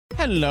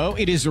Hello,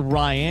 it is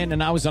Ryan,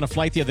 and I was on a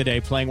flight the other day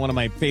playing one of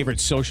my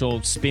favorite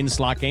social spin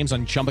slot games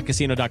on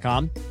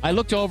ChumbaCasino.com. I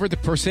looked over at the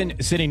person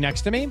sitting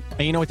next to me, and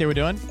you know what they were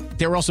doing?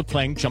 They were also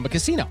playing Chumba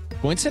Casino.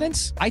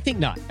 Coincidence? I think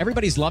not.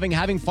 Everybody's loving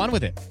having fun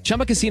with it.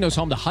 Chumba Casino is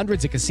home to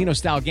hundreds of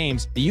casino-style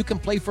games that you can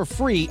play for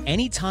free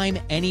anytime,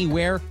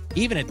 anywhere,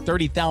 even at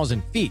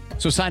 30,000 feet.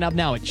 So sign up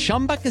now at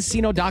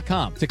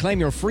ChumbaCasino.com to claim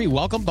your free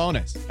welcome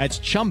bonus. That's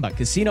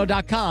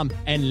ChumbaCasino.com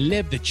and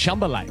live the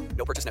Chumba life.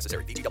 No purchase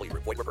necessary. VGW.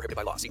 Void where prohibited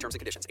by law. See terms and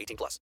conditions.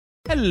 18+.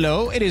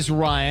 Hello, it is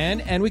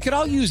Ryan, and we could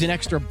all use an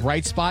extra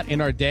bright spot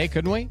in our day,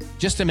 couldn't we?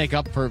 Just to make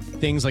up for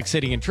things like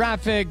sitting in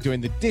traffic,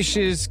 doing the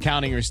dishes,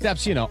 counting your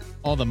steps, you know,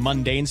 all the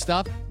mundane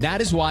stuff. That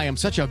is why I'm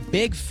such a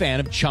big fan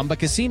of Chumba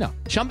Casino.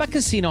 Chumba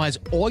Casino has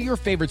all your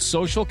favorite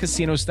social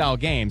casino-style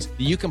games that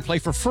you can play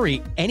for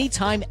free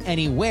anytime,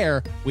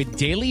 anywhere with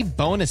daily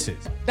bonuses.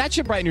 That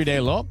should brighten your day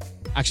a little.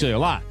 Actually, a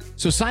lot.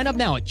 So sign up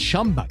now at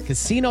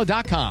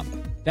ChumbaCasino.com.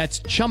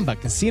 That's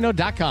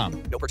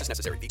ChumbaCasino.com. No purchase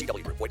necessary.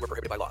 VGW. Void where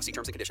prohibited by law. See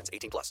terms and conditions.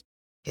 18+.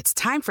 It's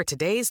time for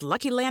today's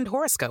Lucky Land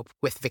horoscope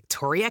with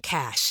Victoria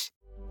Cash.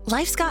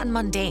 Life's gotten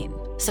mundane,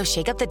 so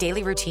shake up the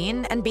daily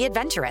routine and be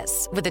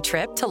adventurous with a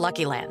trip to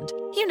Lucky Land.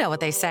 You know what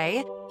they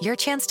say, your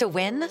chance to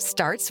win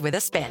starts with a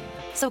spin.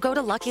 So go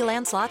to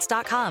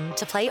LuckyLandSlots.com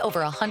to play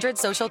over 100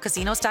 social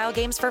casino-style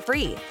games for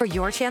free for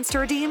your chance to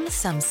redeem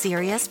some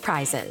serious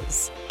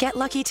prizes. Get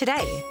lucky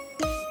today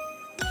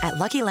at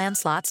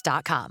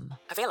LuckyLandSlots.com.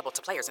 Available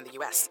to players in the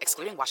U.S.,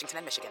 excluding Washington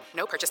and Michigan.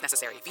 No purchase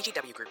necessary.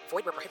 VGW Group.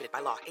 Void where prohibited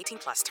by law.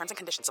 18+. Terms and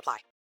conditions apply.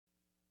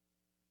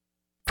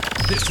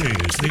 This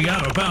is the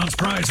Out of Bounds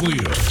Prize Wheel.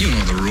 You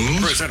know the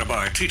rules. Presented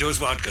by Tito's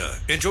Vodka.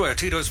 Enjoy a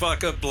Tito's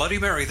Vodka Bloody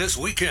Mary this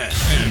weekend.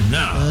 And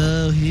now.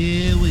 Oh,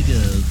 here we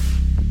go.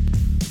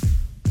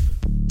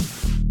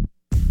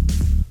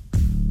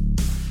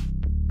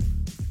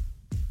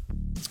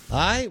 All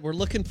right, we're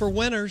looking for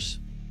winners.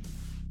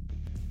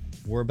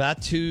 We're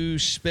about to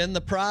spin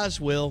the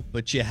prize wheel,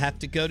 but you have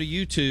to go to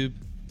YouTube.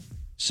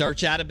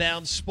 Search Out of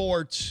Bounds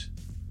Sports.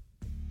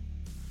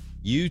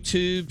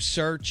 YouTube,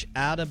 search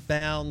Out of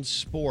Bounds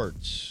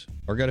Sports.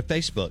 Or go to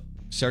Facebook.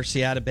 Search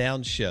the Out of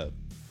Bounds Show.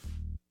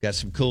 Got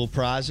some cool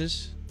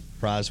prizes.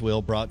 Prize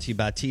wheel brought to you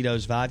by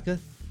Tito's Vodka.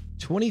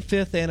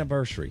 25th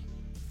anniversary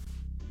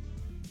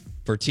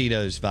for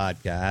Tito's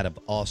Vodka out of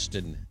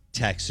Austin,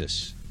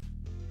 Texas.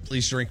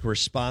 Please drink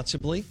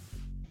responsibly.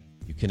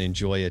 You can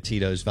enjoy a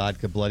Tito's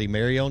Vodka Bloody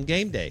Mary on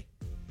game day.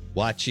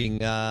 Watching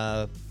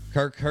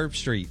Kirk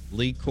Herbstreit,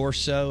 Lee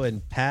Corso,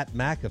 and Pat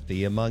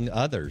McAfee, among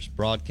others,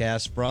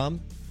 broadcast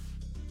from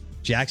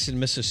Jackson,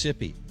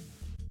 Mississippi.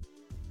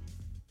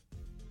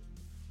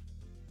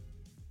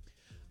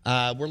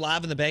 We're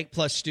live in the Bank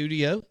Plus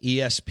studio,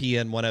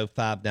 ESPN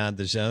 105.9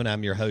 The Zone.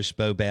 I'm your host,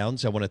 Bo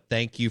Bounds. I want to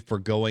thank you for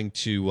going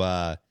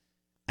to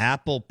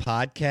Apple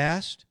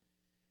Podcast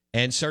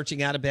and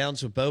searching Out of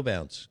Bounds with Bo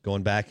Bounds,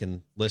 going back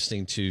and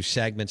listening to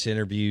segments,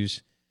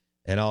 interviews,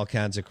 and all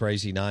kinds of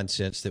crazy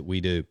nonsense that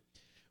we do.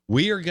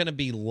 We are going to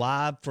be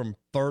live from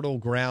Fertile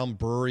Ground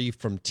Brewery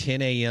from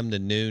 10 a.m. to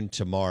noon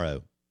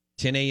tomorrow.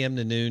 10 a.m.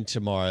 to noon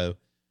tomorrow.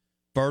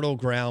 Fertile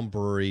Ground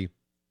Brewery.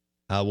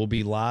 We'll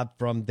be live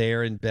from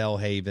there in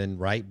Belhaven,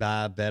 right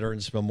by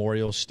Veterans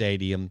Memorial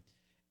Stadium.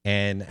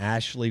 And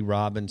Ashley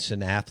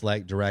Robinson,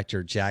 Athletic Director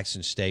at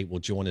Jackson State, will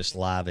join us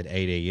live at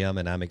 8 a.m.,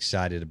 and I'm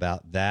excited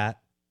about that.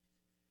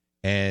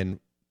 And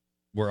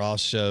we're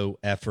also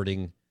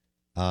efforting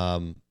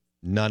none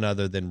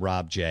other than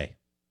Rob J.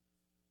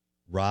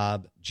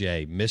 Rob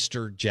J.,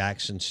 Mr.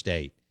 Jackson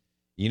State.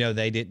 You know,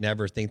 they didn't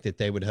ever think that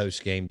they would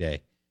host game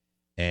day.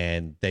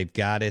 And they've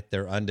got it.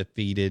 They're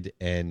undefeated.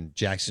 And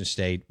Jackson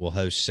State will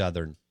host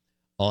Southern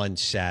on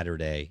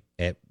Saturday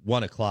at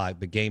 1 o'clock.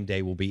 But game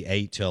day will be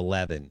 8 to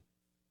 11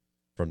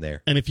 from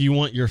there. And if you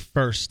want your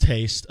first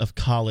taste of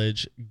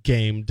college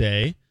game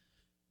day,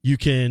 you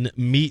can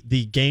meet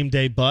the game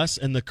day bus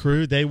and the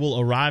crew. They will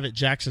arrive at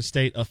Jackson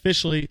State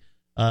officially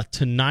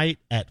tonight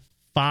at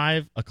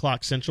 5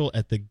 o'clock Central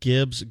at the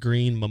Gibbs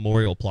Green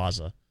Memorial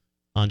Plaza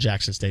on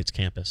Jackson State's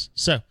campus.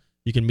 So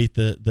you can meet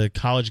the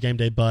college game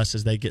day bus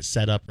as they get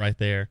set up right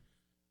there.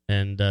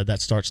 And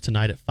that starts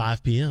tonight at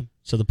 5 p.m.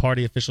 So the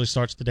party officially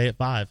starts today at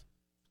 5.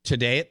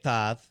 Today at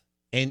 5.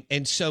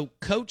 And so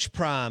Coach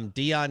Prime,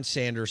 Deion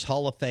Sanders,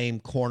 Hall of Fame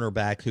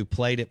cornerback who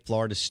played at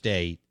Florida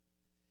State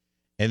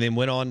and then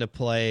went on to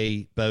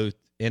play both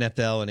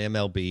NFL and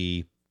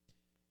MLB,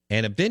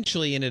 and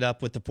eventually ended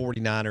up with the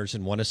 49ers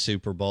and won a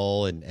Super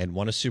Bowl and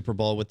won a Super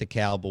Bowl with the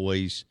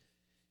Cowboys.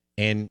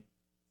 And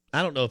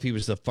I don't know if he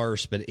was the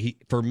first, but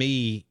for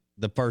me,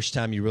 the first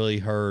time you really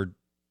heard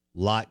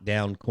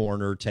lockdown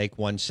corner, take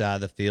one side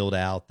of the field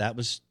out, that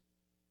was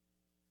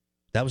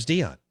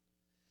Deion.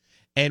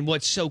 And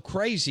what's so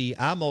crazy,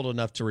 I'm old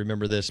enough to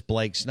remember this,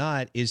 Blake's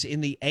not, is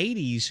in the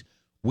 80s,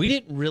 we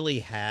didn't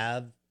really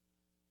have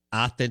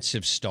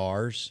offensive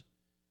stars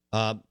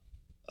or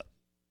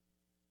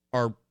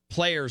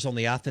players on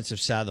the offensive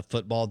side of the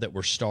football that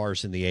were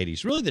stars in the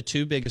 80s. Really the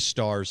two biggest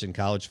stars in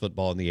college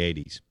football in the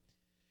 80s.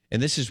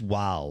 And this is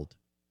wild.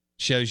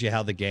 Shows you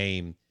how the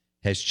game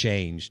has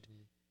changed.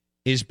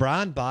 is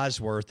Brian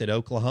Bosworth at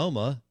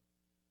Oklahoma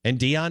and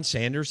Deion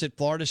Sanders at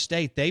Florida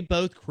State. They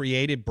both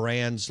created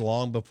brands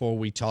long before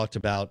we talked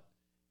about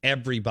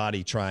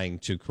everybody trying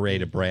to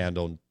create a brand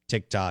on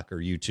TikTok or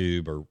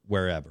YouTube or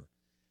wherever.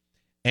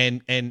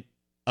 And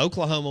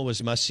Oklahoma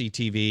was must-see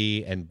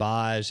TV, and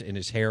Boz and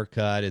his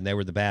haircut, and they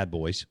were the bad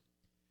boys.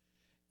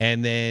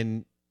 And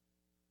then,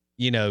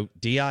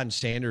 Deion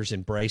Sanders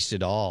embraced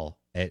it all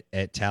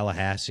at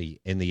Tallahassee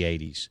in the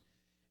 80s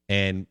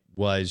and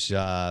was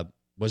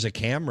a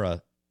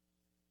camera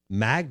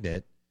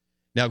magnet.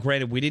 Now,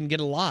 granted, we didn't get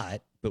a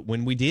lot, but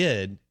when we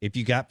did, if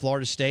you got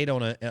Florida State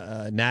on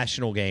a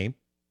national game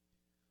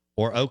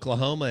or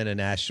Oklahoma in a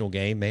national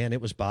game, man,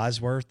 it was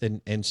Bosworth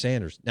and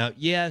Sanders. Now,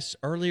 yes,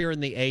 earlier in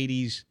the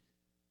 80s,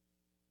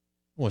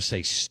 I want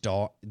to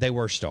say they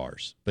were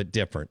stars, but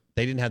different.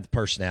 They didn't have the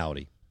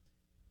personality.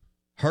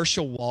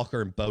 Herschel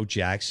Walker and Bo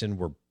Jackson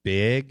were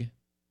big.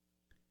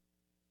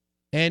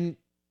 And,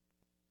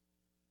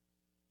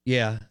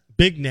 yeah.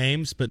 Big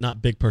names, but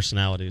not big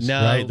personalities.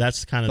 No, right?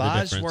 That's kind of the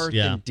difference. Bosworth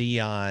Yeah. and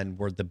Deion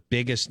were the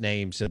biggest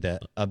names of the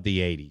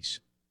 80s.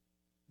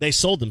 They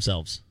sold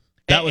themselves.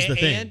 That was the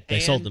thing. They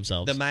sold and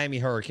themselves. The Miami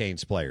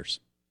Hurricanes players.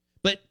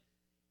 But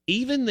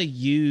even they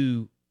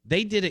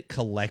did it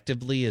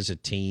collectively as a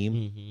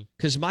team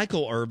because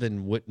Michael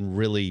Irvin wouldn't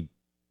really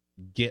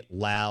get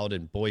loud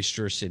and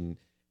boisterous and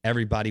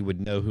everybody would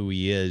know who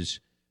he is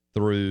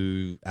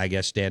through, I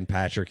guess, Dan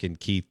Patrick and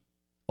Keith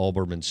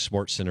Olbermann's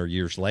Sports Center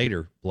years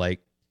later, Blake.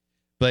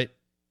 But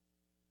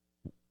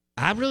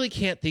I really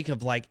can't think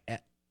of like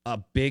a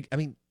big,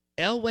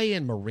 Elway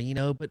and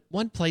Marino, but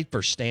one played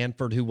for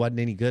Stanford who wasn't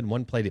any good and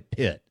one played at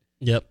Pitt.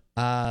 Yep.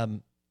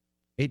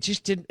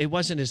 It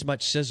wasn't as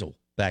much sizzle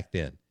back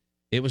then.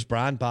 It was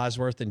Brian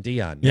Bosworth and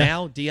Deion. Yeah.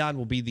 Now Deion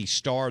will be the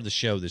star of the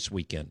show this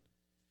weekend.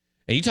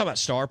 And you talk about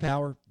star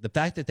power, the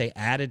fact that they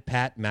added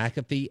Pat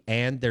McAfee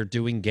and they're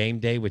doing game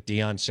day with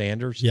Deion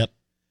Sanders. Yep.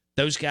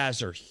 Those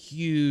guys are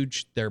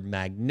huge. They're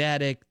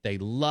magnetic. They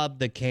love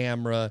the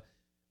camera.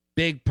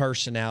 Big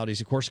personalities.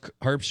 Of course,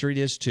 Herb Street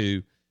is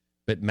too.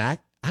 But I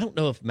don't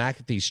know if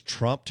McAfee's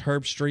trumped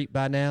Herb Street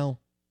by now.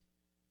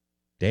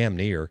 Damn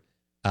near.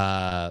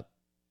 But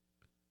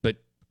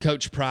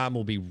Coach Prime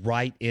will be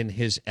right in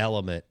his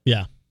element.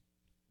 Yeah.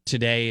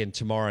 Today and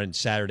tomorrow and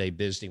Saturday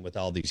visiting with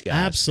all these guys.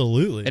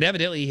 Absolutely. And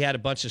evidently he had a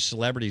bunch of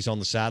celebrities on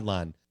the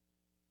sideline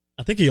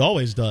I think he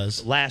always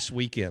does. last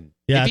weekend.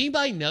 Yeah. If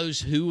anybody knows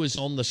who was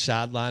on the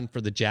sideline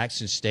for the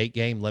Jackson State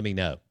game, let me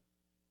know.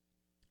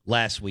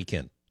 Last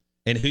weekend.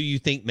 And who you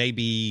think may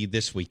be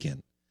this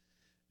weekend.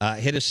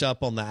 Hit us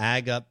up on the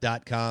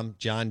agup.com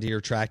John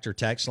Deere Tractor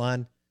text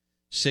line,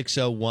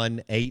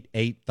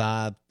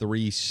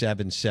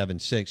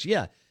 601-885-3776.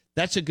 Yeah,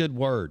 that's a good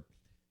word.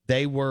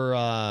 They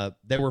were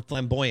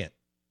flamboyant.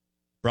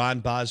 Brian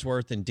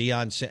Bosworth and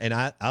Deion, and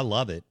I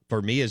love it.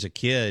 For me as a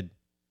kid,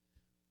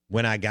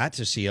 when I got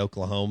to see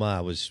Oklahoma,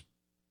 I was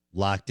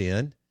locked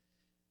in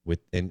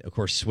and of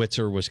course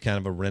Switzer was kind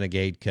of a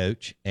renegade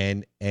coach,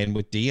 and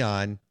with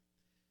Deion,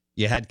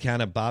 you had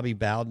kind of Bobby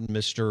Bowden,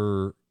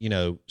 Mr.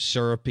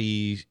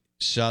 Syrupy,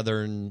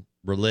 Southern,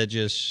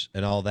 religious,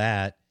 and all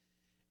that.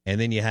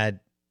 And then you had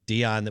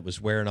Deion that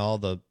was wearing all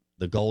the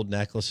gold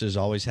necklaces,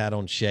 always had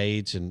on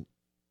shades, and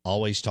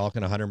always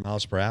talking 100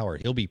 miles per hour.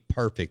 He'll be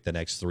perfect the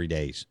next 3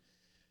 days.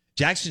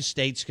 Jackson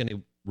State's going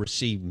to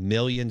receive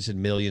millions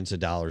and millions of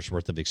dollars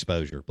worth of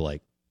exposure,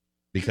 Blake,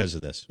 because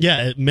of this. Yeah,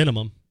 at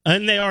minimum.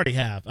 And they already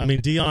have.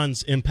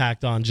 Deion's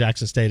impact on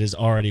Jackson State is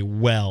already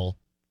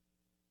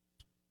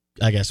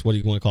I guess, what do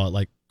you want to call it?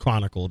 Like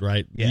chronicled,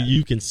 right? Yeah.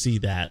 You can see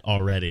that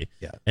already.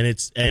 Yeah. And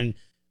it's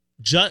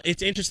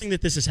interesting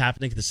that this is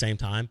happening at the same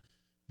time.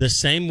 The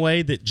same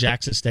way that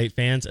Jackson State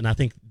fans, and I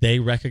think they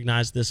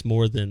recognize this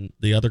more than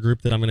the other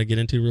group that I'm going to get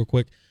into real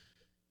quick.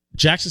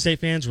 Jackson State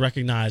fans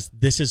recognize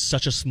this is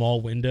such a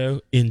small window.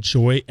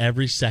 Enjoy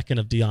every second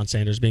of Deion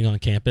Sanders being on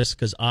campus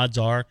because odds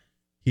are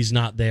he's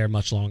not there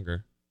much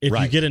longer. If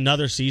you get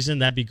another season,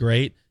 that'd be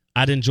great.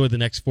 I'd enjoy the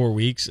next 4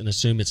 weeks and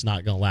assume it's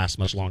not going to last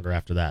much longer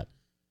after that.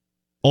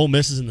 Ole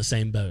Miss is in the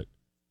same boat.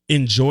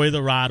 Enjoy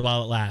the ride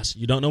while it lasts.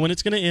 You don't know when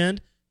it's going to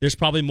end. There's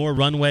probably more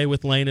runway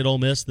with Lane at Ole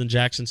Miss than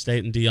Jackson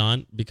State and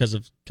Deion because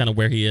of kind of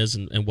where he is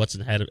and what's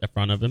in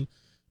front of him.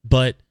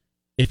 But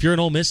if you're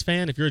an Ole Miss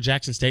fan, if you're a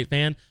Jackson State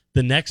fan,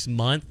 the next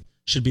month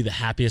should be the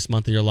happiest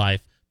month of your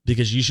life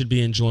because you should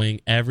be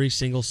enjoying every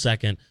single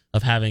second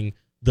of having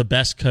the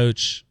best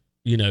coach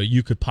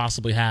you could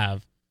possibly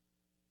have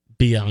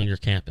be on your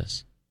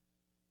campus.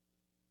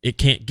 It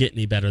can't get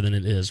any better than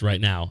it is right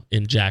now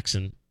in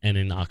Jackson and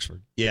in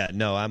Oxford. Yeah,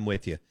 no, I'm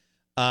with you.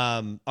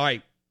 All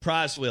right,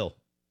 prize wheel.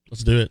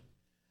 Let's do it.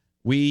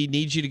 We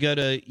need you to go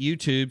to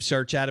YouTube,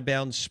 search Out of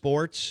Bounds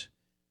Sports,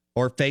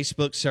 or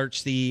Facebook,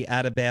 search the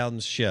Out of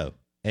Bounds Show,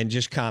 and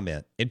just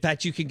comment. In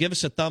fact, you can give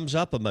us a thumbs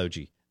up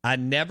emoji. I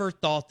never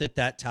thought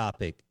that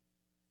topic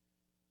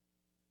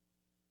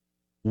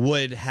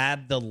would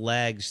have the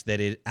legs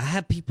that it. I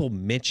have people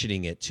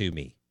mentioning it to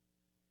me.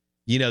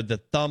 The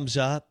thumbs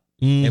up,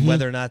 and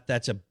whether or not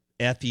that's a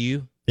F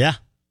you. Yeah.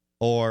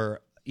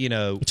 Or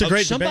It's a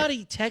great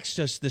somebody texted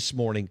us this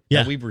morning.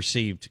 Yeah. We've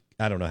received,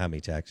 I don't know how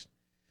many texts.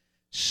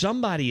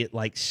 Somebody at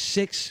like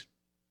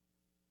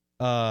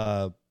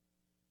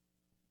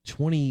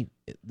 6:20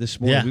 this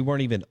morning. Yeah. We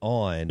weren't even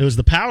on. It was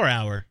the Power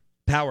Hour,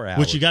 Power Hour.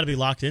 which you got to be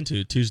locked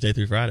into Tuesday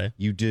through Friday.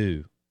 You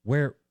do.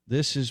 Where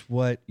this is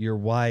what your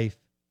wife.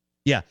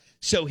 Yeah.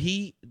 So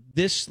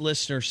this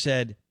listener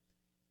said,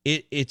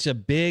 it's a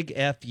big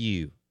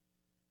FU.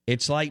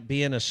 It's like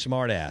being a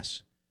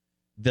smartass.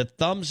 The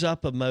thumbs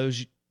up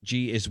emoji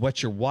is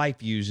what your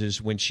wife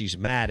uses when she's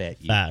mad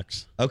at you.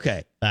 Facts.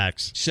 Okay.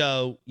 Facts.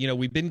 So,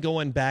 we've been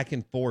going back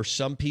and forth.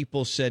 Some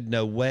people said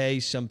no way.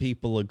 Some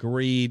people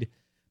agreed.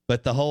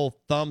 But the whole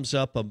thumbs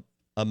up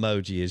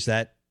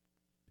emoji,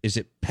 is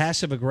it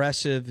passive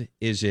aggressive?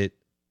 Is it,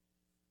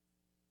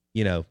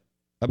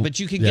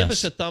 but you can give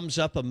us a thumbs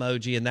up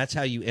emoji, and that's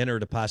how you enter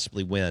to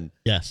possibly win.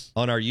 Yes.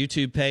 On our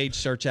YouTube page,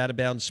 search Out of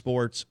Bounds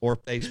Sports, or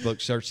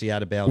Facebook, search the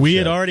Out of Bounds We Show.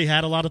 had already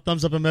had a lot of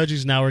thumbs up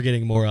emojis. Now we're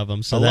getting more of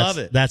them. So love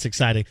it. That's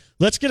exciting.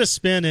 Let's get a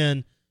spin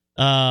in.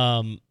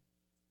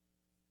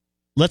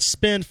 Let's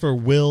spin for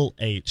Will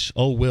H.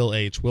 Oh, Will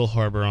H. Will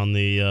Harbor on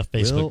the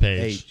Facebook Will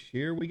page. H.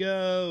 Here we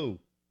go.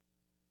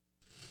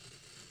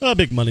 Oh,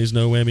 big money's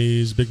no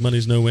whammies. Big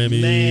money's no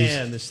whammies.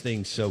 Man, this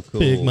thing's so cool.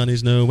 Big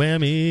money's no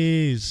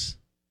whammies.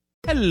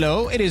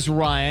 Hello, it is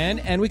Ryan,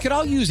 and we could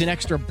all use an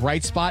extra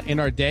bright spot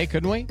in our day,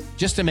 couldn't we?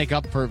 Just to make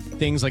up for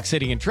things like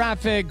sitting in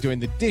traffic, doing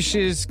the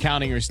dishes,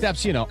 counting your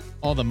steps,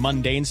 all the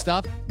mundane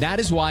stuff. That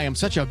is why I'm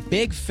such a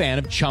big fan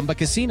of Chumba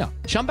Casino.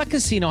 Chumba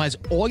Casino has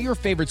all your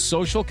favorite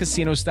social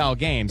casino-style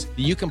games that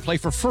you can play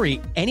for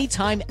free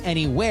anytime,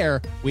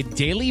 anywhere with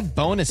daily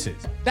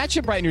bonuses. That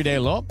should brighten your day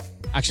a little.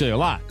 Actually, a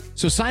lot.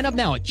 So sign up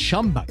now at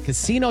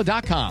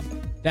ChumbaCasino.com.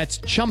 That's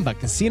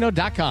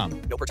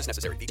ChumbaCasino.com. No purchase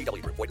necessary.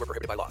 VGW Group. Void where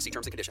prohibited by law. See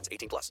terms and conditions.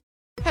 18+.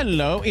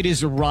 Hello, it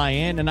is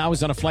Ryan, and I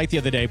was on a flight the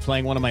other day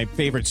playing one of my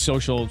favorite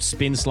social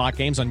spin slot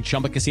games on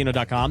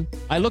ChumbaCasino.com.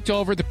 I looked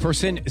over at the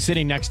person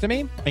sitting next to me,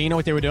 and you know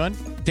what they were doing?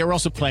 They were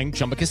also playing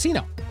Chumba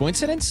Casino.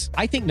 Coincidence?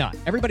 I think not.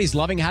 Everybody's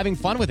loving having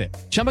fun with it.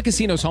 Chumba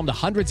Casino is home to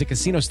hundreds of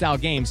casino-style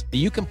games that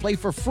you can play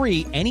for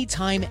free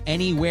anytime,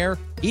 anywhere,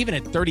 even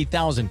at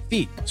 30,000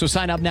 feet. So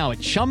sign up now at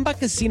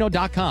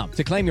ChumbaCasino.com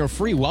to claim your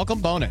free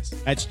welcome bonus.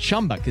 That's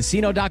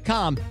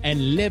ChumbaCasino.com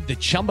and live the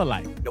Chumba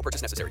life. No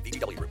purchase necessary.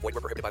 VGW Group. Void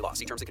where prohibited by law.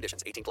 See terms and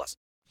conditions. 18+.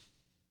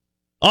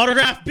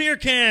 Autographed beer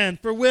can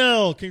for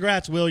Will.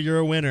 Congrats, Will. You're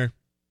a winner.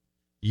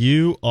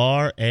 You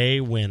are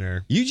a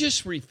winner. You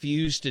just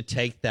refuse to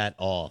take that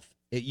off.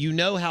 You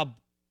know how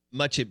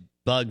much it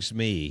bugs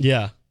me.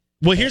 Yeah.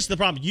 Well, here's the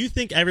problem. You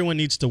think everyone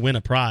needs to win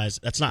a prize.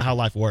 That's not how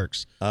life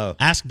works. Oh.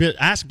 Ask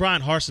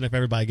Brian Harson if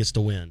everybody gets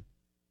to win.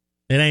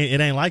 It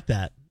ain't like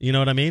that. You know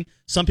what I mean?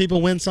 Some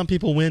people win, some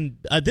people win.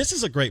 This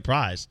is a great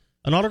prize.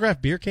 An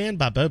autographed beer can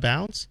by Bo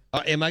Bounds.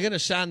 Am I going to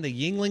sign the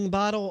Yingling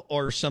bottle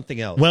or something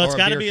else? Well, it's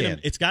got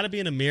to be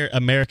an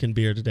American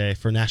beer today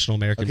for National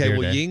American Beer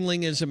Day.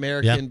 Yingling is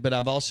American, Yeah. but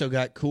I've also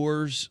got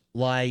Coors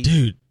Light,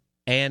 Dude,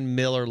 and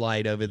Miller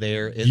Light over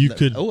there.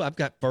 I've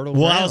got Fertile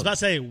Well, Ground. I was about to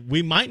say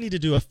we might need to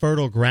do a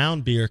Fertile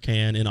Ground beer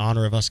can in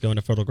honor of us going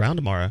to Fertile Ground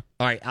tomorrow.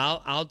 All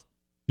right,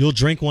 You'll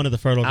drink one of the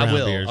Fertile Ground I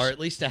will, beers, or at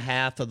least a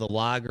half of the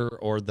lager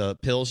or the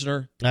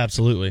Pilsner,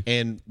 absolutely.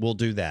 and we'll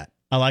do that.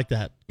 I like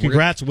that.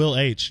 Congrats, Will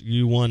H.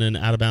 You won an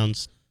Out of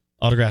Bounds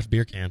autographed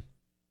beer can.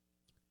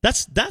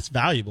 That's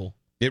valuable.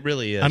 It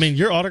really is. I mean,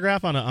 your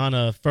autograph on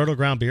a Fertile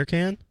Ground beer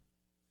can.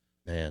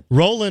 man,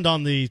 Roland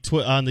on the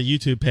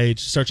YouTube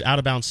page, search Out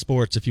of Bounds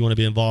Sports if you want to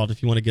be involved,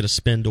 if you want to get a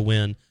spin to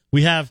win.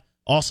 We have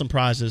awesome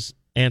prizes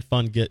and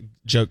fun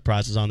joke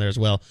prizes on there as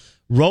well.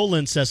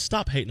 Roland says,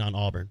 stop hating on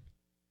Auburn.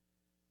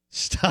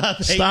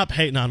 Stop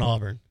hating on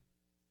Auburn.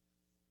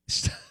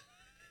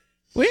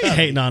 We ain't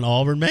hating on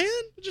Auburn, man.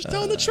 We're just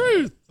telling the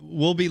truth.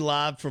 We'll be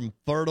live from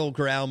Fertile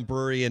Ground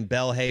Brewery in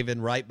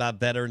Belhaven, right by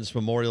Veterans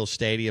Memorial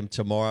Stadium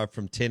tomorrow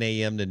from 10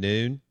 a.m. to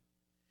noon.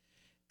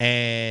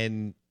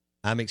 And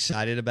I'm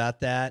excited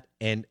about that.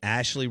 And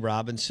Ashley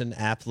Robinson,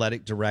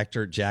 athletic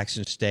director at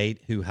Jackson State,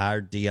 who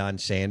hired Deion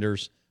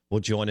Sanders, will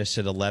join us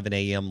at 11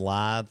 a.m.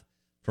 live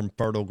from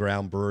Fertile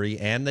Ground Brewery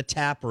and the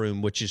tap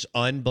room, which is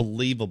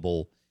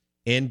unbelievable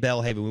in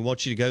Belhaven. We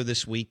want you to go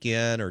this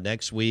weekend or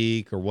next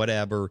week or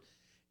whatever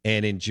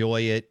and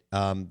enjoy it.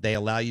 They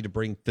allow you to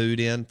bring food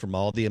in from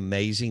all the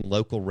amazing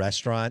local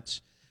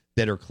restaurants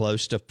that are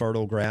close to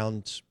Fertile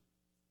Ground's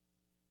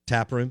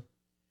tap room,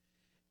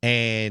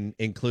 and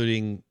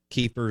including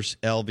Keepers,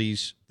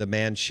 Elvies, The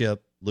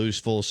Manship, Lou's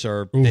Full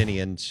Serve,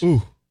 Finian's,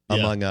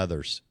 among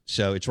others.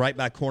 So it's right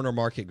by Corner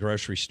Market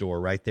Grocery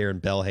Store right there in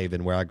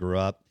Belhaven where I grew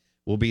up.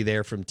 We'll be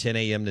there from 10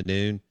 a.m. to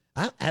noon.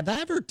 Have I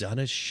ever done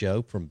a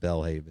show from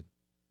Belhaven?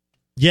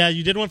 Yeah,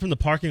 you did one from the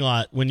parking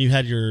lot when you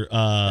had your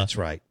That's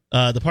right.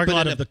 The parking But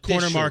lot an of the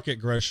Corner official- Market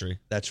Grocery.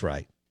 That's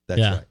right. That's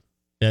Yeah. right.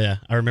 Yeah,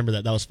 I remember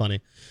that. That was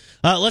funny.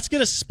 Let's get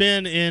a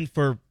spin in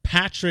for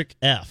Patrick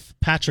F.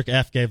 Patrick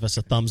F. gave us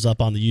a thumbs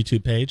up on the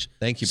YouTube page.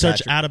 Thank you, Search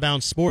Patrick. Out of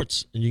Bounds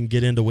Sports, and you can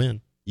get in to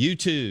win.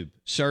 YouTube,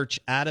 Search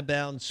Out of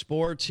Bounds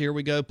Sports. Here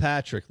we go,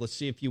 Patrick. Let's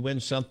see if you win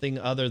something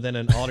other than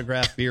an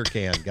autographed beer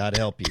can. God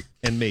help you.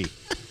 And me.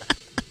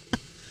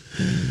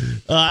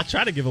 I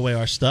try to give away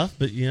our stuff,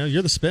 but,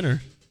 you're the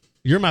spinner.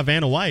 You're my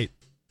Vanna White.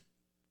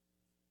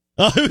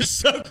 Oh, it was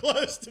so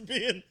close to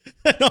being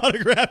an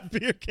autographed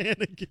beer can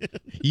again.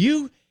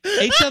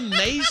 It's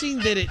amazing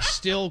that it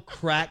still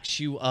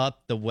cracks you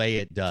up the way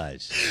it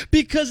does.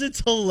 Because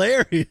it's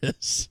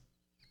hilarious.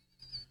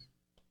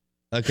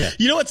 Okay.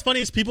 You know what's funny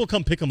is people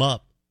come pick them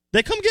up.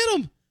 They come get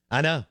them.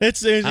 I know.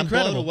 It's I'm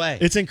incredible. blown away.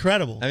 It's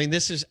incredible. I mean,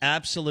 this is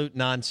absolute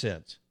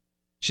nonsense.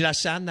 Should I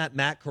sign that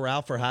Matt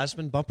Corral for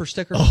Heisman bumper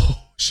sticker?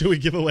 Oh, should we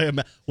give away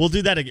we'll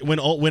do that again when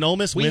Ole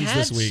Miss wins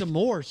this week. We had some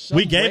more.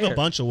 We gave a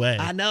bunch away.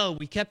 I know.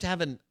 We kept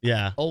having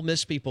Ole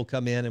Miss people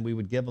come in, and we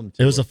would give them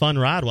to It was a fun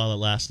ride while it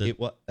lasted.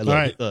 All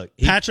right.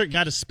 Patrick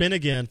got a spin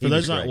again. For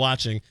those not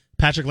watching,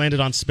 Patrick landed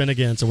on spin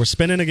again. So we're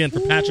spinning again for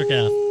Patrick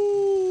F.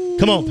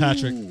 Come on,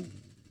 Patrick.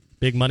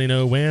 Big money,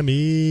 no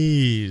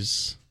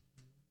whammies.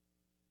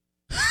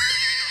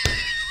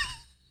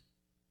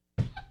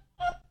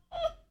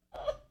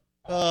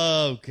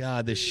 Oh,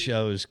 God, this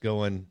show is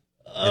going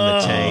in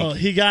the tank.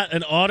 He got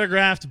an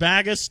autographed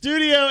bag of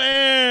studio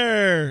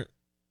air.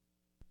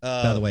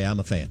 By the way, I'm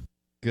a fan.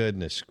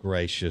 Goodness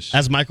gracious.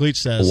 As Mike Leach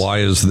says. Why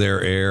is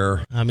there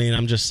air? I mean,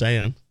 I'm just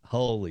saying.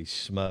 Holy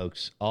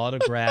smokes.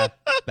 Autographed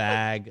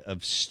bag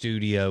of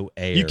studio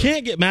air. You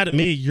can't get mad at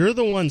me. You're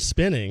the one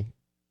spinning.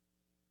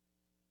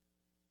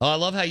 Oh, I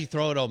love how you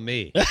throw it on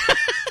me.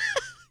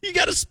 You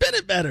got to spin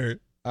it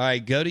better. All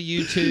right, go to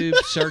YouTube,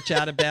 search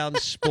Out of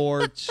Bounds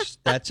Sports.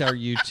 That's our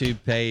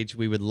YouTube page.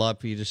 We would love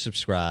for you to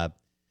subscribe.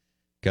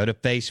 Go to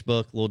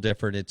Facebook, a little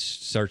different. It's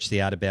search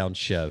the Out of Bounds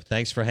Show.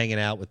 Thanks for hanging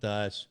out with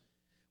us.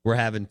 We're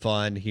having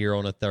fun here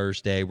on a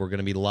Thursday. We're going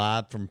to be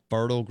live from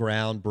Fertile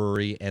Ground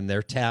Brewery and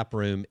their tap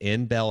room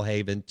in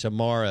Belhaven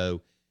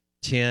tomorrow,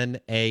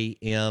 10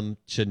 a.m.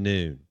 to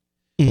noon.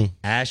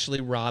 Ashley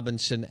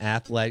Robinson,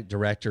 Athletic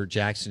Director,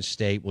 Jackson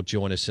State, will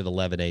join us at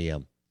 11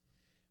 a.m.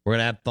 We're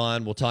going to have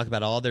fun. We'll talk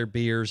about all their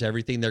beers,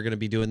 everything they're going to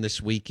be doing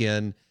this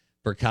weekend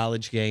for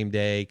College Game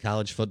Day,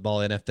 college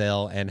football,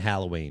 NFL, and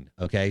Halloween.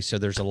 Okay, so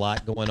there's a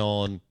lot going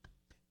on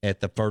at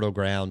the Fertile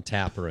Ground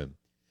Tap Room.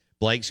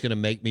 Blake's going to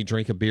make me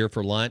drink a beer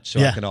for lunch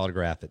so I can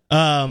autograph it.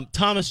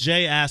 Thomas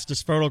J. asked,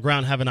 does Fertile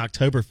Ground have an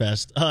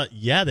Oktoberfest?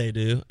 Yeah, they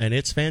do, and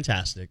it's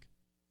fantastic.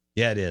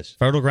 Yeah, it is.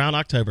 Fertile Ground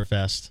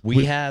Oktoberfest.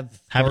 We have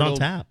it on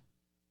tap.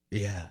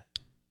 Yeah.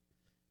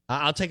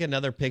 I'll take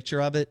another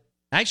picture of it.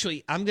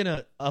 Actually, I'm going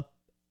to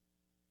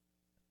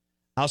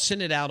I'll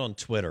send it out on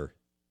Twitter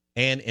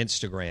and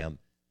Instagram.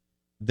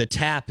 The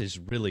tap is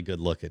really good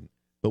looking,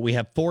 but we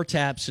have 4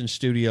 taps in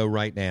studio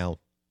right now.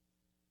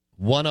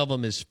 One of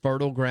them is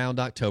Fertile Ground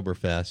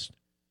Oktoberfest,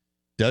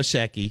 Dos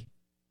Equis,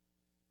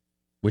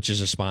 which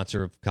is a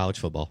sponsor of college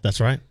football.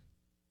 That's right.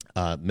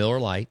 Miller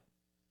Lite,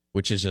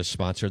 which is a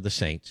sponsor of the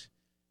Saints,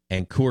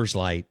 and Coors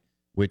Light,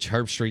 which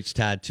Herb Street's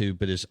tied to,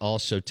 but is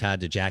also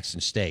tied to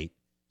Jackson State.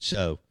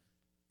 So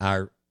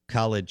our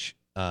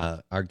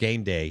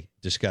game day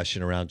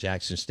discussion around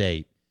Jackson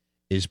State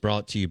is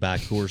brought to you by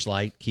Coors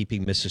Light,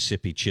 keeping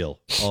Mississippi chill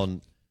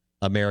on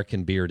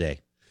American Beer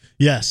Day.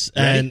 Yes,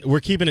 Ready? And we're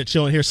keeping it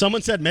chilling here.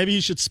 Someone said maybe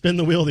you should spin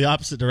the wheel the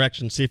opposite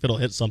direction, see if it'll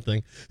hit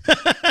something.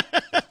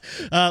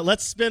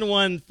 Let's spin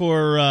one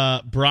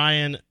for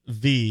Brian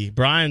V.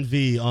 Brian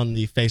V on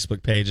the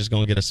Facebook page is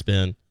going to get a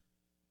spin.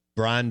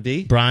 Brian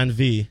V? Brian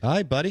V. All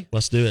right, buddy.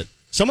 Let's do it.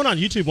 Someone on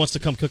YouTube wants to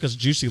come cook us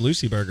Juicy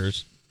Lucy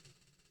burgers.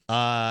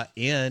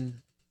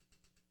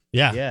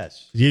 Yeah.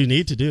 Yes. You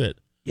need to do it.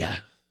 Yeah.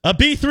 A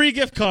B3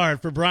 gift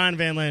card for Brian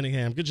Van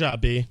Landingham. Good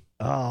job, B.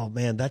 Oh,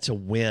 man, that's a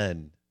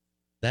win.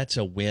 That's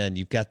a win.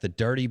 You've got the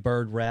Dirty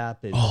Bird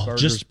wrap and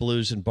Burgers,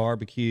 Blues, and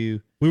Barbecue.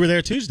 We were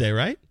there Tuesday,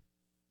 right?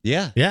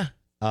 Yeah. Yeah.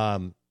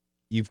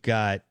 You've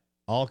got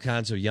all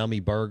kinds of yummy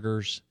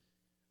burgers.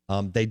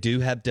 They do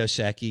have Dos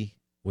Equis,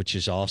 which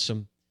is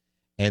awesome,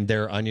 and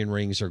their onion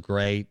rings are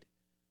great.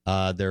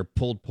 Their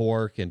pulled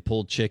pork and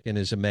pulled chicken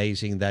is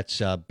amazing.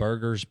 That's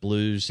Burgers,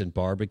 Blues, and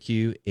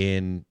Barbecue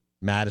in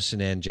Madison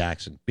and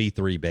Jackson.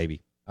 B3,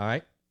 baby. All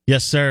right?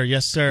 Yes, sir.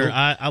 Yes, sir. Cool.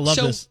 I love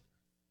this.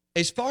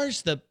 As far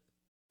as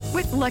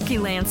With Lucky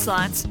Land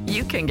Slots,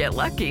 you can get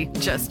lucky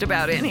just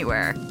about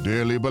anywhere.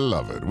 Dearly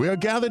beloved, we are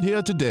gathered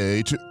here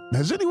today to...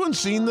 Has anyone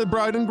seen the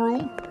bride and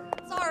groom?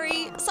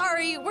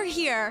 Sorry, we're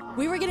here.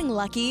 We were getting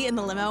lucky in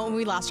the limo and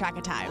we lost track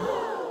of time.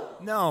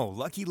 No,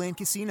 Lucky Land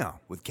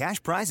Casino, with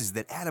cash prizes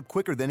that add up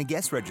quicker than a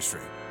guest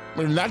registry.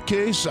 In that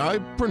case, I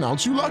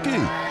pronounce you lucky.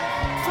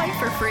 Play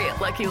for free at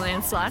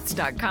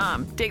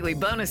LuckyLandSlots.com. Daily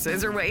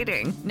bonuses are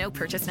waiting. No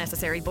purchase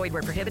necessary. Void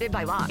where prohibited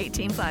by law.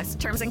 18+.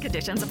 Terms and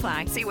conditions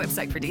apply. See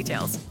website for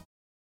details.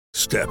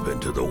 Step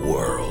into the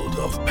world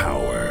of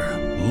power,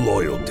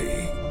 loyalty,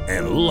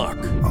 and luck.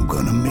 I'm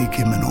gonna make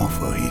him an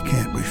offer he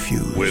can't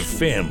refuse. With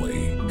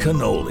family,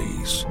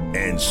 cannolis,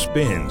 and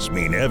spins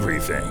mean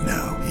everything.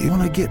 Now, you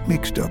wanna get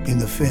mixed up in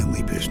the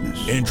family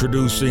business.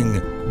 Introducing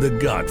The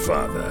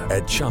Godfather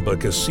at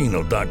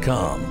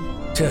ChumbaCasino.com.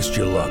 Test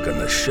your luck in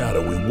the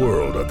shadowy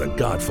world of The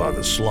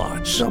Godfather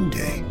slot.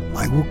 Someday,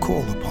 I will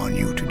call upon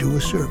you to do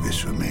a service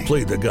for me.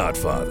 Play The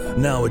Godfather,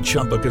 now at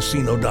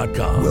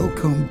ChumbaCasino.com.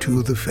 Welcome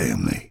to the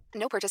family.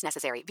 No purchase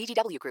necessary.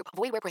 VGW Group.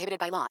 Void where prohibited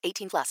by law.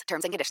 18 plus.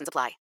 Terms and conditions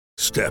apply.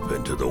 Step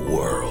into the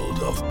world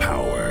of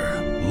power,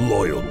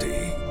 loyalty,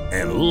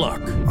 and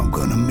luck. I'm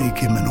gonna make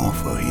him an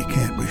offer he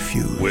can't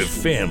refuse. With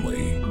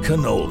family,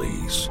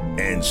 cannolis,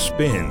 and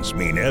spins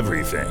mean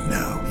everything.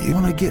 Now, you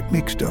wanna get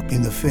mixed up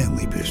in the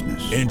family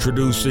business.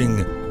 Introducing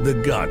The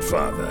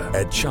Godfather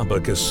at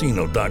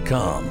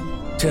ChumbaCasino.com.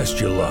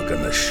 Test your luck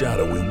in the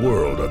shadowy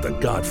world of The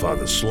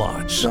Godfather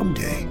slot.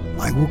 Someday,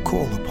 I will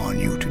call upon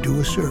you to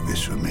do a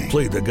service for me.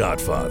 Play The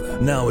Godfather,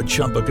 now at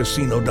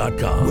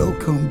ChumbaCasino.com.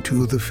 Welcome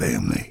to the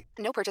family.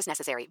 No purchase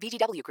necessary.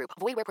 VGW Group.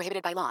 Void where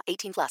prohibited by law.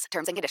 18 plus.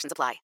 Terms and conditions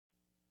apply.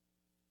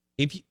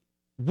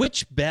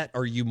 Which bet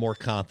are you more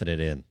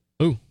confident in?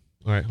 Ooh,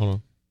 all right, hold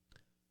on.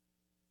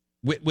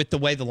 With the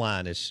way the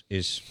line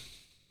is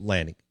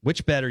landing,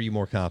 which bet are you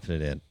more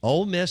confident in?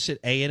 Ole Miss at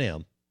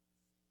A&M,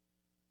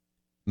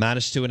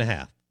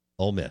 -2.5.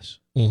 Ole Miss.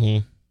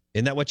 Mm-hmm.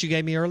 Isn't that what you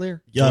gave me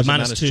earlier? Yeah,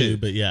 -2,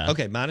 but yeah.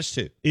 Okay,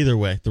 -2. Either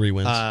way, 3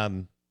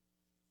 wins.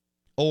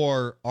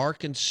 Or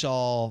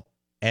Arkansas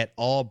at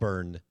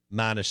Auburn,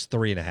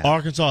 -3.5.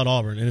 Arkansas at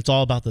Auburn, and it's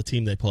all about the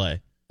team they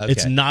play. Okay.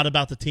 It's not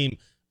about the team.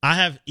 I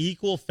have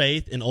equal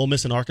faith in Ole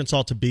Miss and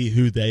Arkansas to be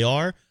who they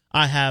are.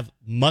 I have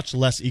much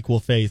less equal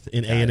faith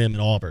in A&M and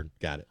Auburn.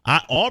 Got it.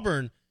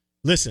 Auburn,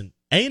 listen,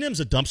 A&M's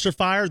a dumpster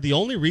fire. The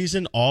only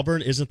reason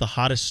Auburn isn't the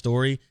hottest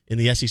story in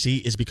the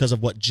SEC is because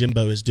of what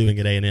Jimbo is doing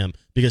at A&M,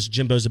 because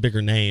Jimbo's a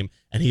bigger name,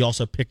 and he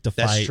also picked a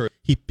fight. That's true.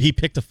 He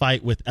picked a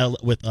fight with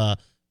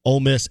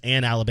Ole Miss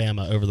and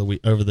Alabama over the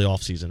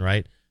offseason,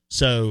 right?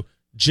 So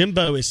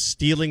Jimbo is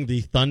stealing the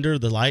thunder,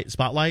 the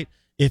spotlight.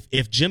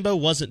 If Jimbo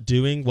wasn't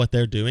doing what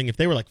they're doing, if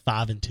they were like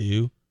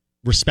 5-2,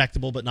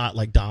 respectable but not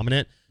like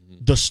dominant,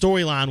 the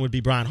storyline would be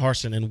Brian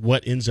Harsin and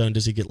what end zone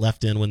does he get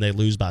left in when they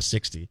lose by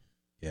 60.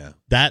 Yeah,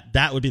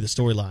 that would be the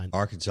storyline.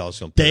 Arkansas is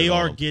going to. They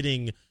are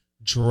getting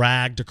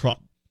dragged across.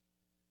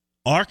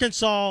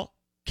 Arkansas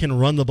can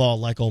run the ball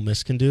like Ole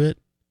Miss can do it.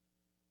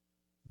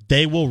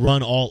 They will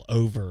run all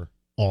over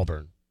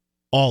Auburn.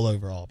 All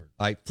over Auburn.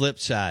 All right, flip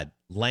side.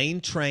 Lane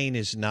Train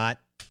is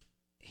not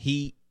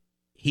he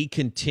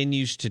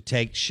continues to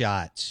take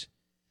shots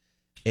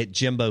at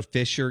Jimbo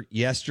Fisher.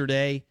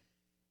 Yesterday,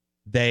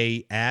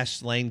 they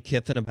asked Lane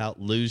Kiffin about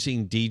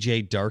losing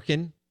DJ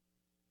Durkin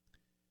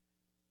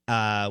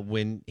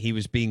when he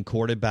was being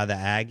courted by the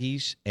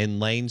Aggies,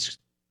 and Lane's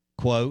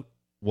quote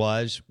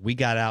was, "We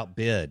got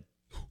outbid."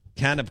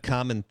 Kind of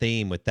common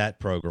theme with that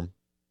program,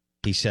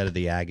 he said of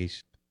the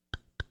Aggies.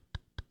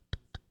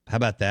 How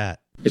about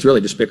that? It's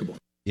really despicable.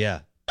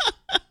 Yeah.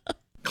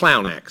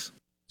 Clown acts.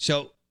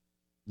 So,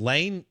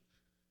 Lane,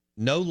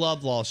 no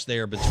love lost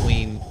there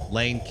between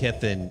Lane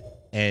Kiffin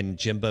and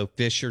Jimbo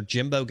Fisher.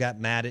 Jimbo got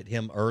mad at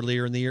him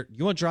earlier in the year.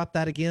 You want to drop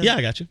that again? Yeah,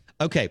 I got you.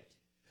 Okay.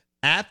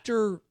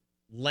 After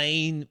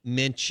Lane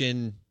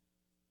mentioned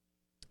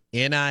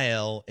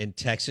NIL and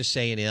Texas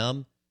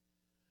A&M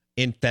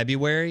in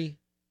February,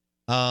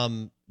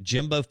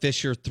 Jimbo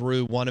Fisher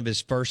threw one of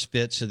his first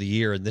fits of the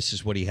year, and this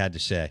is what he had to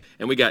say.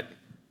 And we got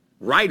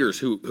writers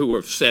who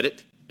have said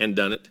it and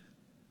done it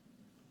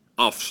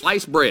off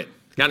sliced bread.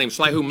 A guy named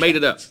Slice who made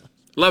it up.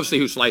 Love to see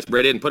who sliced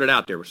bread is and put it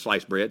out there with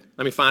sliced bread.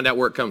 Let me find out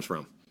where it comes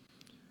from.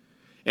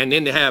 And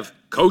then to have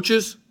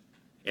coaches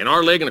in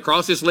our league and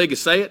across this league to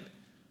say it,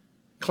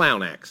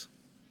 clown acts.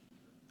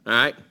 All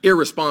right?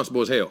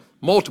 Irresponsible as hell.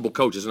 Multiple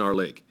coaches in our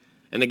league.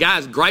 And the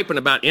guy's griping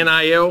about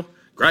NIL,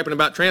 griping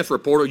about transfer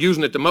portal,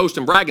 using it the most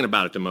and bragging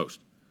about it the most.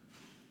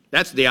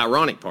 That's the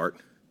ironic part.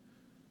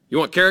 You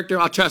want character?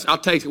 I'll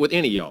take it with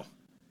any of y'all.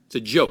 It's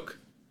a joke.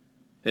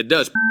 It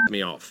does piss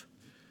me off.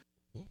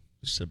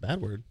 Just a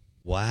bad word.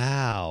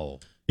 Wow.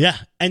 Yeah,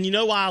 and you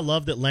know why I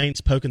love that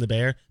Lane's poking the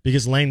bear?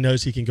 Because Lane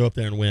knows he can go up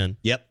there and win.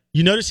 Yep.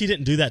 You notice he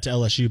didn't do that to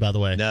LSU, by the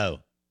way.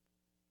 No.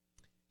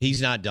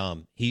 He's not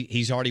dumb.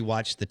 He's already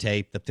watched the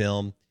tape, the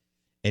film,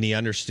 and he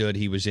understood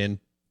he was in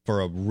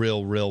for a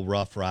real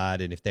rough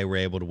ride, and if they were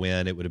able to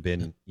win, it would have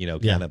been,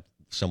 kind of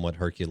somewhat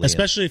Herculean.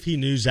 Especially if he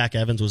knew Zach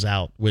Evans was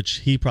out, which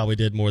he probably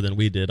did more than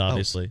we did,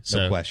 obviously.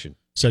 No question.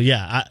 So,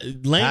 yeah,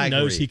 Lane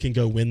knows agree. he can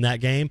go win that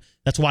game.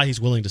 That's why he's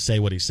willing to say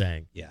what he's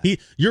saying. Yeah.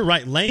 You're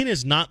right. Lane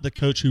is not the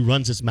coach who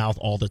runs his mouth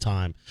all the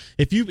time.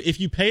 If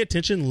you pay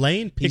attention,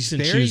 Lane picks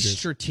and chooses. He's very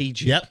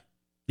strategic.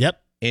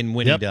 Yep. And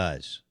when he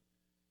does.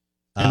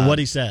 And what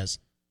he says.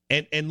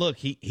 And look,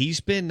 he's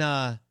been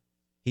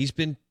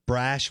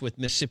brash with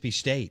Mississippi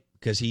State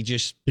because he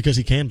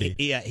can be.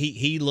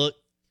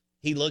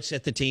 He looks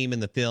at the team in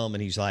the film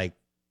and he's like,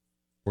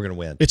 we're going to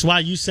win. It's why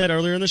you said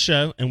earlier in the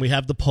show, and we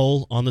have the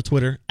poll on the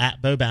Twitter,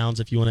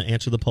 @BoBounds, if you want to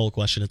answer the poll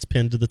question. It's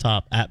pinned to the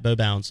top,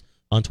 @BoBounds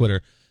on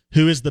Twitter.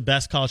 Who is the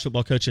best college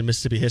football coach in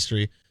Mississippi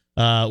history?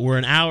 We're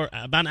about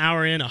an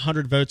hour in,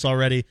 100 votes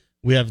already.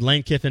 We have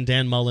Lane Kiffin,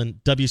 Dan Mullen,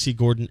 W.C.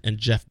 Gordon, and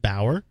Jeff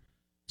Bauer.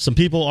 Some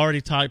people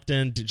already typed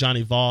in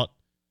Johnny Vaught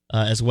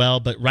as well,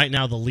 but right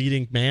now the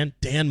leading man,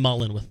 Dan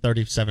Mullen, with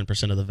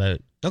 37% of the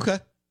vote. Okay.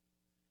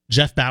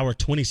 Jeff Bauer,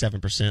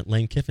 27%.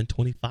 Lane Kiffin,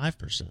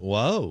 25%.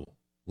 Whoa.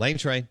 Lane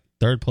Train.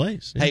 Third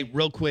place. Yeah. Hey,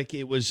 real quick,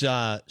 it was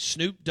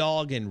Snoop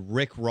Dogg and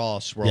Rick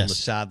Ross were on the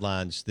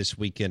sidelines this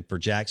weekend for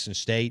Jackson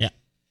State. Yeah.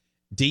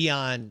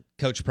 Dion,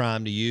 Coach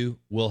Prime, to you,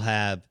 will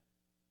have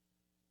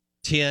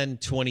 10,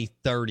 20,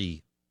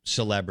 30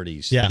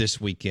 celebrities this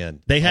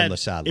weekend on the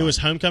sideline. It was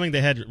homecoming. They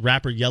had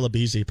rapper Yella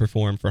Beezy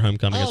perform for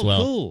homecoming as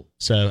well. Cool.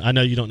 So I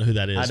know you don't know who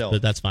that is,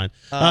 but that's fine.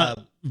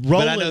 Roland,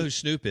 but I know who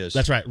Snoop is.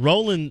 That's right.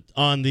 Roland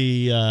on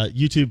the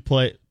YouTube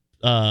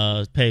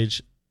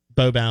page,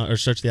 Bowbound, or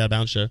search the Out of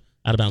Bounds show,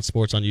 Out of Bounds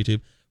Sports on YouTube.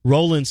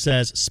 Roland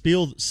says,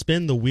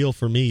 spin the wheel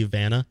for me,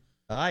 Vanna.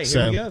 All right,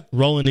 here we go.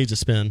 Roland needs a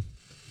spin.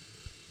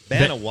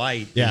 Vanna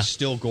White is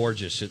still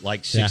gorgeous at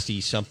like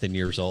 60-something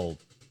years old.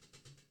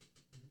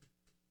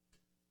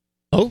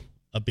 Oh,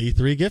 a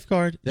B3 gift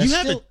card. That's you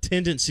have a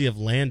tendency of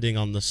landing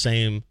on the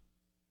same.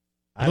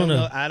 I don't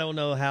know. I don't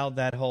know how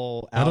that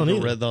whole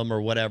algorithm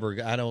or whatever.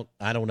 I don't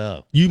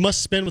know. You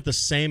must spin with the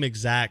same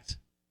exact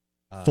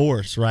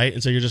force, right?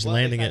 And so you're just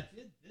landing it.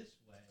 This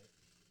way.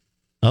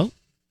 Oh,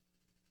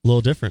 a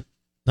little different.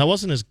 That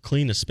wasn't as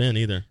clean a spin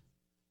either,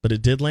 but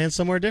it did land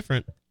somewhere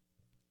different.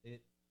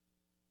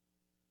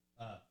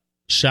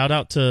 Shout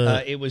out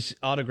to. It was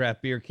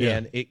autographed beer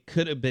can. Yeah. It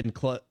could have been.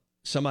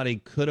 Somebody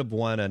could have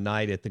won a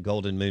night at the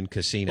Golden Moon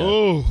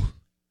Casino.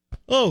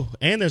 Oh,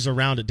 and there's a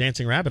round at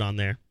Dancing Rabbit on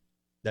there.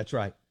 That's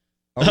right.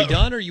 Are we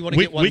done, or you want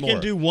to get one more? We can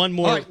do one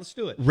more. All right, let's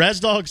do it.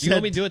 Resdog said. You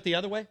want me to do it the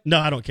other way? No,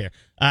 I don't care.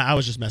 I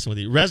was just messing with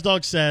you.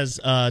 Resdog says,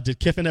 did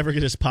Kiffin ever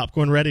get his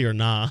popcorn ready or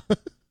nah? All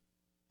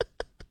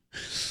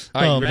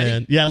right, ready?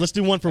 Man. Yeah, let's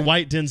do one for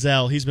White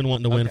Denzel. He's been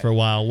wanting to win for a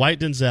while. White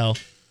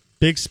Denzel.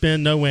 Big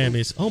spin, no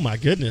whammies. Oh, my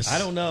goodness. I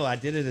don't know. I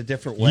did it a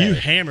different way. You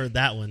hammered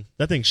that one.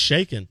 That thing's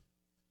shaking.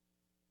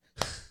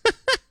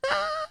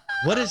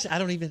 What is... I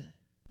don't even...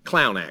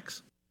 Clown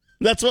axe.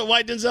 That's what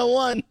White Denzel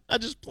won. I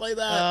just play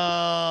that.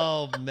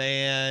 Oh,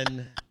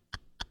 man.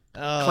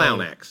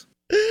 Clown axe.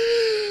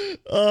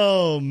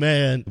 Oh,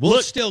 man.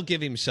 We'll still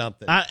give him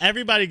something.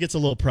 Everybody gets a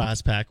little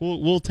prize pack.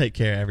 We'll take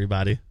care of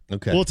everybody.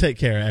 Okay. We'll take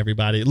care of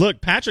everybody. Look,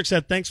 Patrick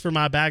said, thanks for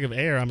my bag of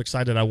air. I'm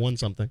excited I won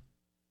something.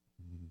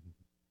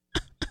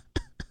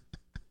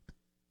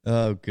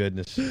 Oh,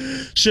 goodness.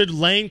 Should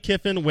Lane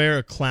Kiffin wear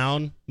a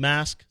clown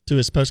mask to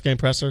his postgame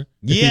presser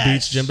if he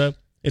beats Jimbo?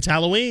 It's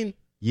Halloween.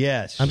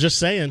 Yes. I'm just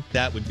saying.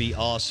 That would be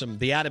awesome.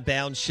 The Out of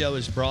Bounds show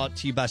is brought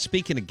to you by,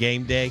 speaking of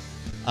game day,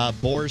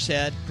 Boar's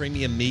Head,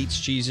 premium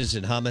meats, cheeses,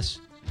 and hummus.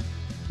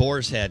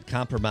 Boar's Head,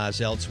 compromise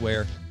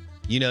elsewhere.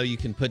 You know you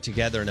can put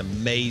together an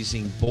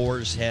amazing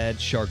Boar's Head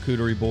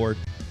charcuterie board,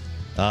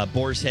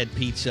 Boar's Head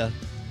pizza,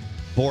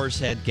 Boar's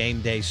Head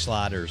game day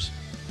sliders.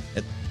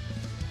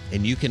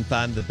 And you can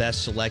find the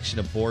best selection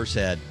of Boar's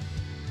Head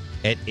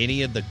at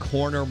any of the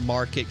corner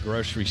market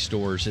grocery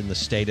stores in the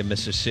state of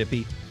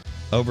Mississippi.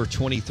 Over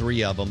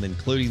 23 of them,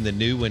 including the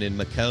new one in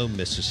Macomb,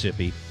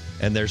 Mississippi.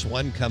 And there's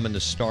one coming to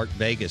Stark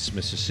Vegas,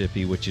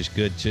 Mississippi, which is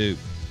good too.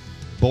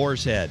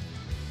 Boar's Head,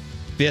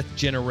 5th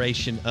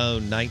generation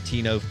owned,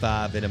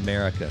 1905 in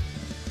America.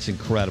 It's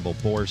incredible.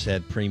 Boar's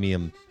Head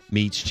premium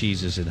meats,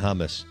 cheeses, and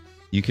hummus.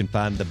 You can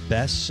find the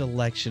best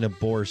selection of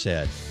Boar's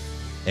Head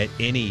at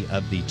any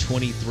of the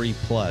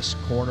 23-plus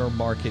corner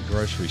market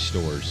grocery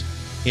stores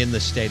in the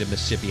state of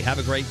Mississippi. Have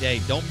a great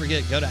day. Don't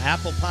forget, go to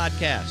Apple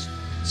Podcasts.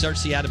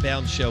 Search the Out of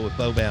Bounds show with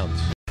Bo Bounds.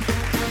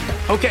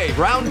 Okay,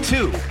 round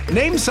 2.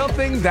 Name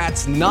something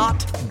that's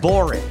not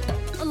boring.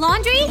 A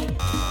laundry?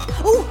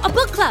 Ooh, a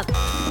book club.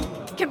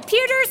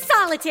 Computer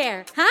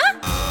solitaire, huh?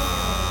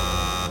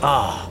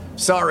 Ah,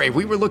 sorry.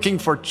 We were looking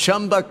for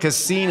Chumba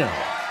Casino.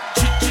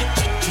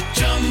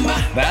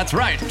 That's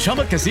right.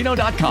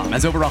 ChumbaCasino.com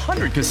has over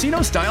 100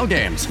 casino-style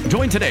games.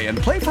 Join today and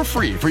play for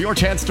free for your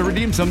chance to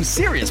redeem some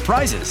serious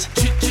prizes.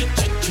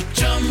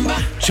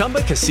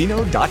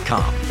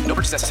 ChumbaCasino.com. No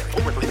purchase necessary.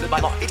 Void where prohibited by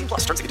law. 18+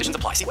 terms and conditions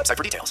apply. See website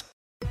for details.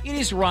 It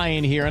is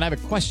Ryan here, and I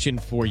have a question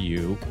for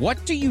you.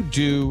 What do you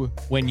do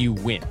when you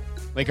win?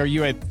 Like, are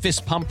you a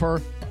fist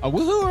pumper, a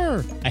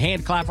woohooer, a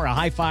hand clapper, a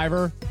high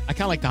fiver? I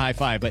kind of like the high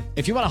five, but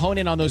if you want to hone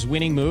in on those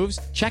winning moves,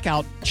 check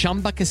out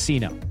Chumba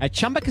Casino. At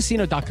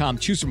ChumbaCasino.com,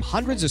 choose from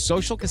hundreds of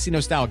social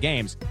casino-style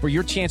games for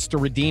your chance to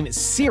redeem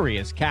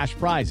serious cash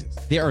prizes.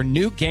 There are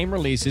new game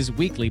releases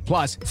weekly,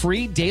 plus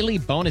free daily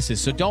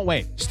bonuses, so don't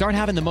wait. Start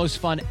having the most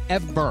fun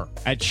ever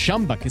at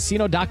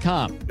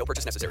ChumbaCasino.com. No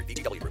purchase necessary.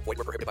 VGW Group. Void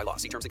where prohibited by law.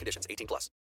 See terms and conditions. 18+.